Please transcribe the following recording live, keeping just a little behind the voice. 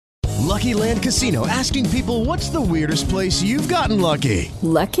Lucky Land Casino, asking people, what's the weirdest place you've gotten lucky?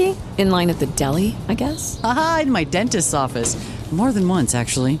 Lucky? In line at the deli, I guess? Aha, in my dentist's office. More than once,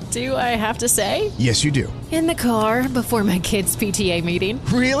 actually. Do I have to say? Yes, you do. In the car before my kids' PTA meeting.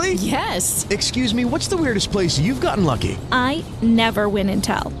 Really? Yes. Excuse me, what's the weirdest place you've gotten lucky? I never win and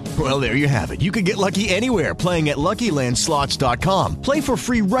tell. Well, there you have it. You can get lucky anywhere, playing at LuckyLandSlots.com. Play for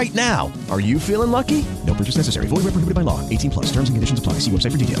free right now. Are you feeling lucky? No purchase necessary. Void where prohibited by law. 18 plus. Terms and conditions apply. See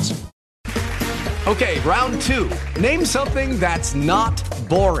website for details. Okay, round two. Name something that's not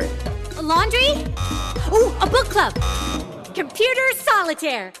boring. A laundry? Ooh, a book club. Computer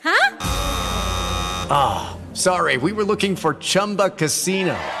solitaire, huh? Ah, sorry, we were looking for Chumba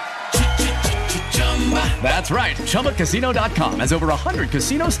Casino. That's right, ChumbaCasino.com has over 100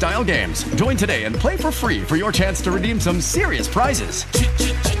 casino-style games. Join today and play for free for your chance to redeem some serious prizes.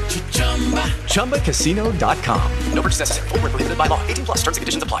 ChumbaCasino.com. No purchase necessary. Void where prohibited by law. 18 plus. Terms and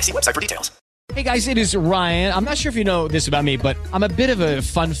conditions apply. See website for details. Hey guys, it is Ryan. I'm not sure if you know this about me, but I'm a bit of a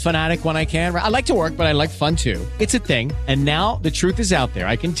fun fanatic when I can. I like to work, but I like fun too. It's a thing. And now the truth is out there.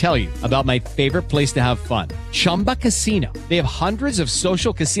 I can tell you about my favorite place to have fun. Chumba Casino. They have hundreds of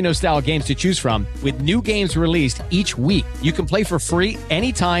social casino style games to choose from with new games released each week. You can play for free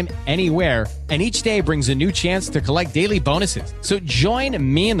anytime, anywhere. And each day brings a new chance to collect daily bonuses. So join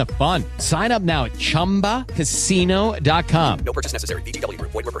me in the fun. Sign up now at ChumbaCasino.com. No purchase necessary. VGW.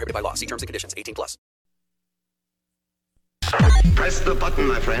 Void where prohibited by law. See terms and conditions. 18 plus. Press the button,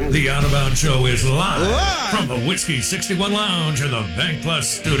 my friend. The Out of Bounds Show is live from the Whiskey 61 Lounge in the Bank Plus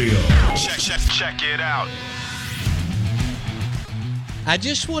studio. Check it out. I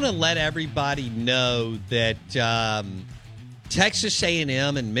just want to let everybody know that Texas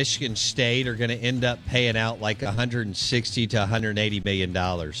A&M and Michigan State are going to end up paying out like $160 to $180 million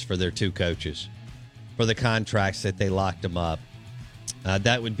for their two coaches for the contracts that they locked them up.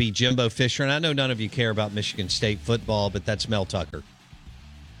 That would be Jimbo Fisher, and I know none of you care about Michigan State football, but that's Mel Tucker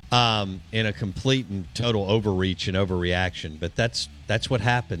in a complete and total overreach and overreaction. But that's what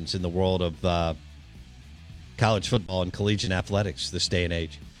happens in the world of college football and collegiate athletics this day and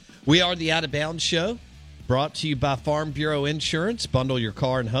age. We are the Out of Bounds Show, brought to you by Farm Bureau Insurance. Bundle your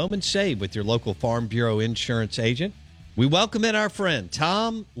car and home and save with your local Farm Bureau Insurance agent. We welcome in our friend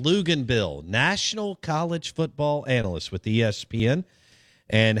Tom Luginbill, national college football analyst with ESPN,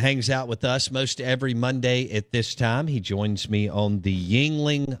 and hangs out with us most every Monday at this time. He joins me on the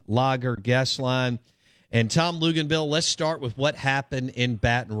Yuengling Lager guest line. And Tom Luginbill, let's start with what happened in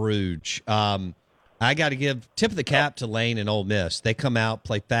Baton Rouge. I got to give tip of the cap to Lane and Ole Miss. They come out,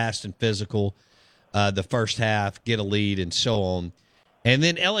 play fast and physical the first half, get a lead, and so on. And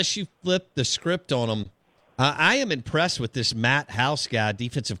then LSU flipped the script on them. I am impressed with this Matt House guy,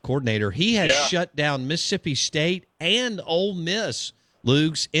 defensive coordinator. He has shut down Mississippi State and Ole Miss,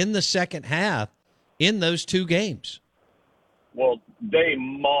 Lugs, in the second half in those two games. Well, they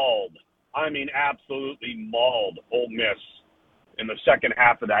mauled, absolutely mauled Ole Miss in the second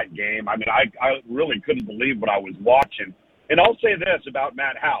half of that game. I really couldn't believe what I was watching. And I'll say this about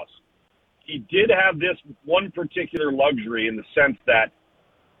Matt House. He did have this one particular luxury in the sense that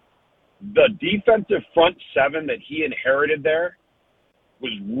the defensive front seven that he inherited there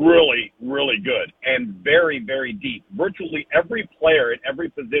was really, really good and very, very deep. Virtually every player at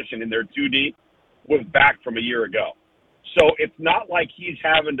every position in their 2D was back from a year ago. So it's not like he's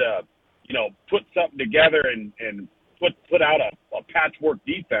having to, put something together and put out a patchwork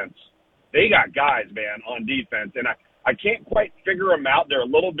defense. They got guys, man, on defense. And I can't quite figure them out. They're a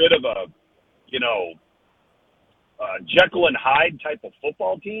little bit of a, Jekyll and Hyde type of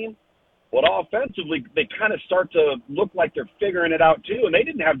football team. But offensively, they kind of start to look like they're figuring it out too. And they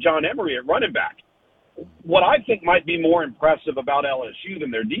didn't have John Emery at running back. What I think might be more impressive about LSU than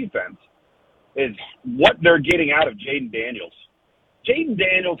their defense is what they're getting out of Jaden Daniels. Jaden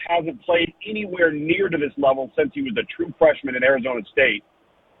Daniels hasn't played anywhere near to this level since he was a true freshman at Arizona State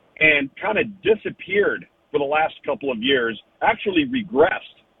and kind of disappeared for the last couple of years, actually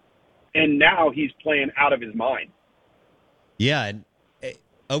regressed. And now he's playing out of his mind. Yeah, and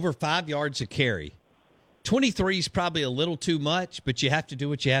over 5 yards a carry. 23 is probably a little too much, but you have to do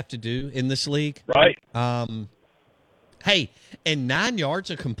what you have to do in this league. Right. Hey, and 9 yards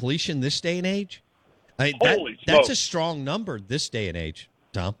of completion this day and age? Holy smokes. That's a strong number this day and age,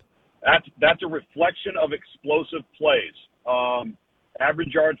 Tom. That's a reflection of explosive plays.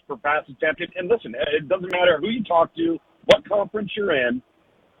 Average yards per pass attempted. And listen, it doesn't matter who you talk to, what conference you're in.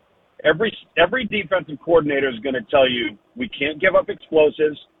 Every defensive coordinator is going to tell you we can't give up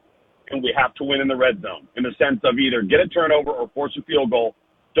explosives and we have to win in the red zone in the sense of either get a turnover or force a field goal,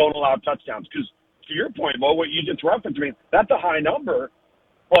 don't allow touchdowns. Because to your point, Mo, what you just referenced, that's a high number,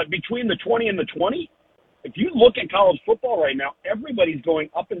 But between the 20 and the 20, if you look at college football right now, everybody's going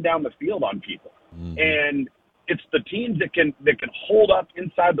up and down the field on people. Mm-hmm. And it's the teams that can hold up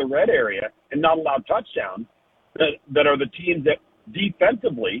inside the red area and not allow touchdowns that are the teams that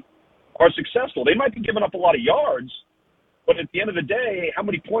defensively are successful. They might be giving up a lot of yards, but at the end of the day, how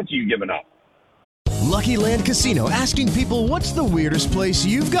many points are you giving up? Lucky Land Casino, asking people, what's the weirdest place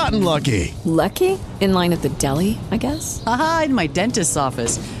you've gotten lucky? Lucky? In line at the deli, I guess? Aha, in my dentist's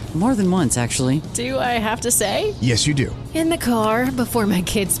office. More than once, actually. Do I have to say? Yes, you do. In the car before my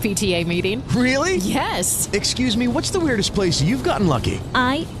kids' PTA meeting. Really? Yes. Excuse me, what's the weirdest place you've gotten lucky?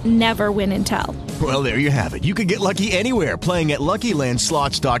 I never win and tell. Well, there you have it. You can get lucky anywhere, playing at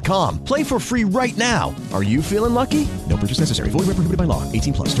LuckyLandSlots.com. Play for free right now. Are you feeling lucky? No purchase necessary. Void where prohibited by law.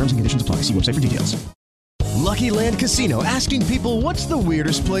 18 plus. Terms and conditions apply. See website for details. Lucky Land Casino, asking people, what's the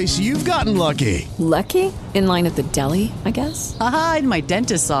weirdest place you've gotten lucky? Lucky? In line at the deli, I guess? Aha, in my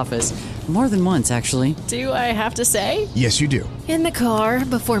dentist's office. More than once, actually. Do I have to say? Yes, you do. In the car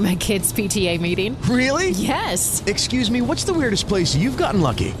before my kids' PTA meeting. Really? Yes. Excuse me, what's the weirdest place you've gotten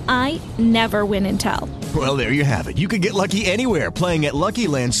lucky? I never win and tell. Well, there you have it. You can get lucky anywhere, playing at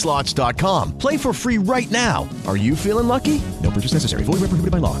LuckyLandSlots.com. Play for free right now. Are you feeling lucky? No purchase necessary. Void where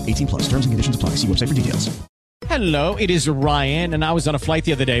prohibited by law. 18 plus. Terms and conditions apply. See website for details. Hello, it is Ryan, and I was on a flight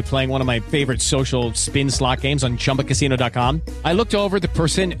the other day playing one of my favorite social spin slot games on ChumbaCasino.com. I looked over at the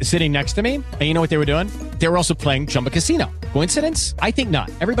person sitting next to me, and you know what they were doing? They were also playing Chumba Casino. Coincidence? I think not.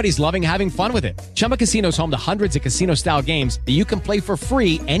 Everybody's loving having fun with it. Chumba Casino is home to hundreds of casino-style games that you can play for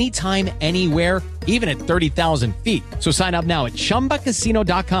free anytime, anywhere, even at 30,000 feet. So sign up now at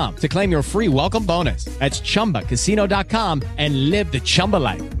ChumbaCasino.com to claim your free welcome bonus. That's ChumbaCasino.com and live the Chumba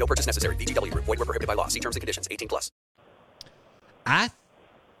life. No purchase necessary. VGW. Void where prohibited by law. See terms and conditions. 18 plus. I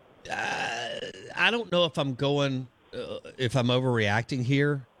don't know if I'm if I'm overreacting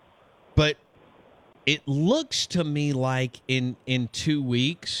here, but it looks to me like in 2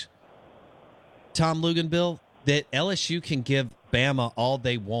 weeks, Tom Luganbill, that LSU can give Bama all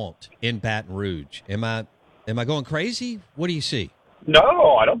they want in Baton Rouge. Am I going crazy? What do you see?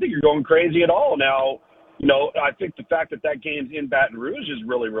 No, I don't think you're going crazy at all. Now, I think the fact that game's in Baton Rouge is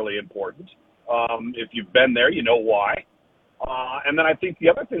really, really important. If you've been there, you know why. And then I think the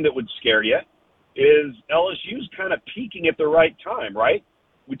other thing that would scare you is LSU's kind of peaking at the right time, right?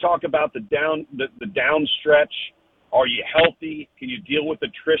 We talk about the down stretch. Are you healthy? Can you deal with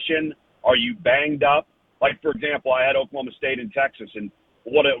attrition? Are you banged up? Like, for example, I had Oklahoma State and Texas, and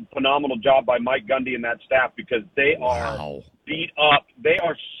what a phenomenal job by Mike Gundy and that staff, because they are beat up. They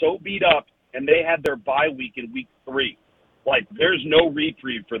are so beat up, and they had their bye week in week 3. Like, there's no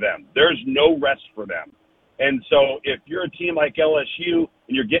reprieve for them. There's no rest for them. And so if you're a team like LSU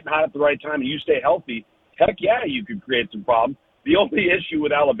and you're getting hot at the right time and you stay healthy, heck yeah, you could create some problems. The only issue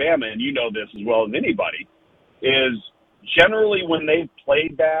with Alabama, and you know this as well as anybody, is generally when they've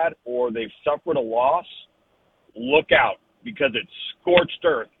played bad or they've suffered a loss, look out, because it's scorched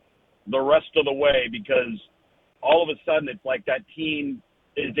earth the rest of the way, because all of a sudden it's like that team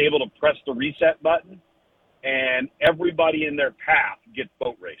is able to press the reset button and everybody in their path gets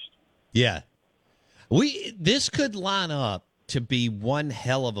boat raced. Yeah. This could line up to be one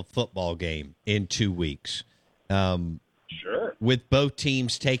hell of a football game in 2 weeks. Sure. With both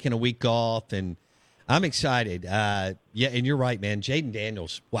teams taking a week off, and I'm excited. And you're right, man. Jaden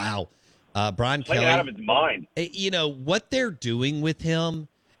Daniels, wow. Brian Kelly. Playing out of his mind. What they're doing with him,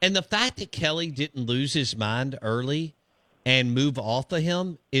 and the fact that Kelly didn't lose his mind early and move off of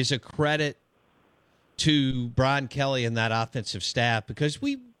him is a credit to Brian Kelly and that offensive staff, because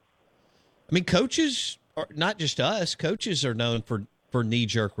coaches, are not just us, coaches are known for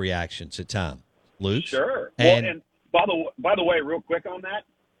knee-jerk reactions at times. Luke? Sure. And by the way, real quick on that,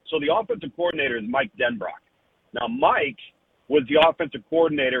 so the offensive coordinator is Mike Denbrock. Now, Mike was the offensive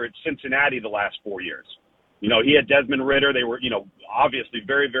coordinator at Cincinnati the last 4 years. He had Desmond Ridder. They were, obviously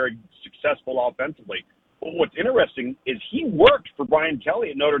very, very successful offensively. But what's interesting is he worked for Brian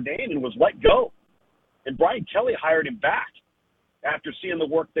Kelly at Notre Dame and was let go. And Brian Kelly hired him back after seeing the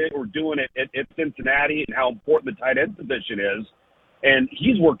work they were doing at Cincinnati and how important the tight end position is. And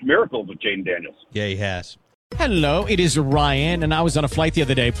he's worked miracles with Jaden Daniels. Yeah, he has. Hello, it is Ryan, and I was on a flight the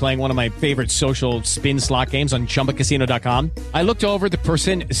other day playing one of my favorite social spin slot games on ChumbaCasino.com. I looked over at the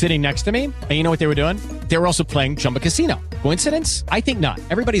person sitting next to me, and you know what they were doing? They were also playing Chumba Casino. Coincidence? I think not.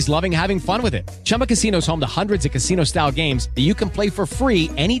 Everybody's loving having fun with it. Chumba Casino is home to hundreds of casino-style games that you can play for free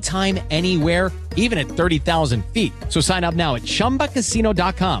anytime, anywhere, even at 30,000 feet. So sign up now at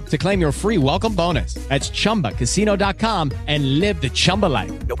ChumbaCasino.com to claim your free welcome bonus. That's ChumbaCasino.com and live the Chumba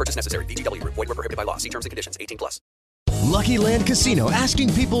life. No purchase necessary. VGW. Void where prohibited by law. See terms and conditions. 18 plus. Lucky Land Casino,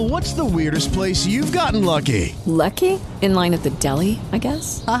 asking people, what's the weirdest place you've gotten lucky? Lucky? In line at the deli, I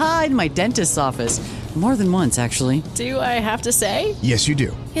guess? Aha, in my dentist's office. More than once, actually. Do I have to say? Yes, you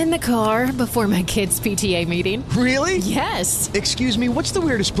do. In the car before my kids' PTA meeting. Really? Yes. Excuse me, what's the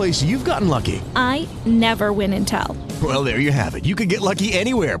weirdest place you've gotten lucky? I never win and tell. Well, there you have it. You can get lucky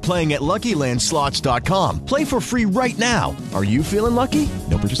anywhere, playing at LuckyLandSlots.com. Play for free right now. Are you feeling lucky?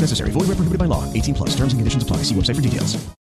 No purchase necessary. Void where prohibited by law. 18 plus. Terms and conditions apply. See website for details.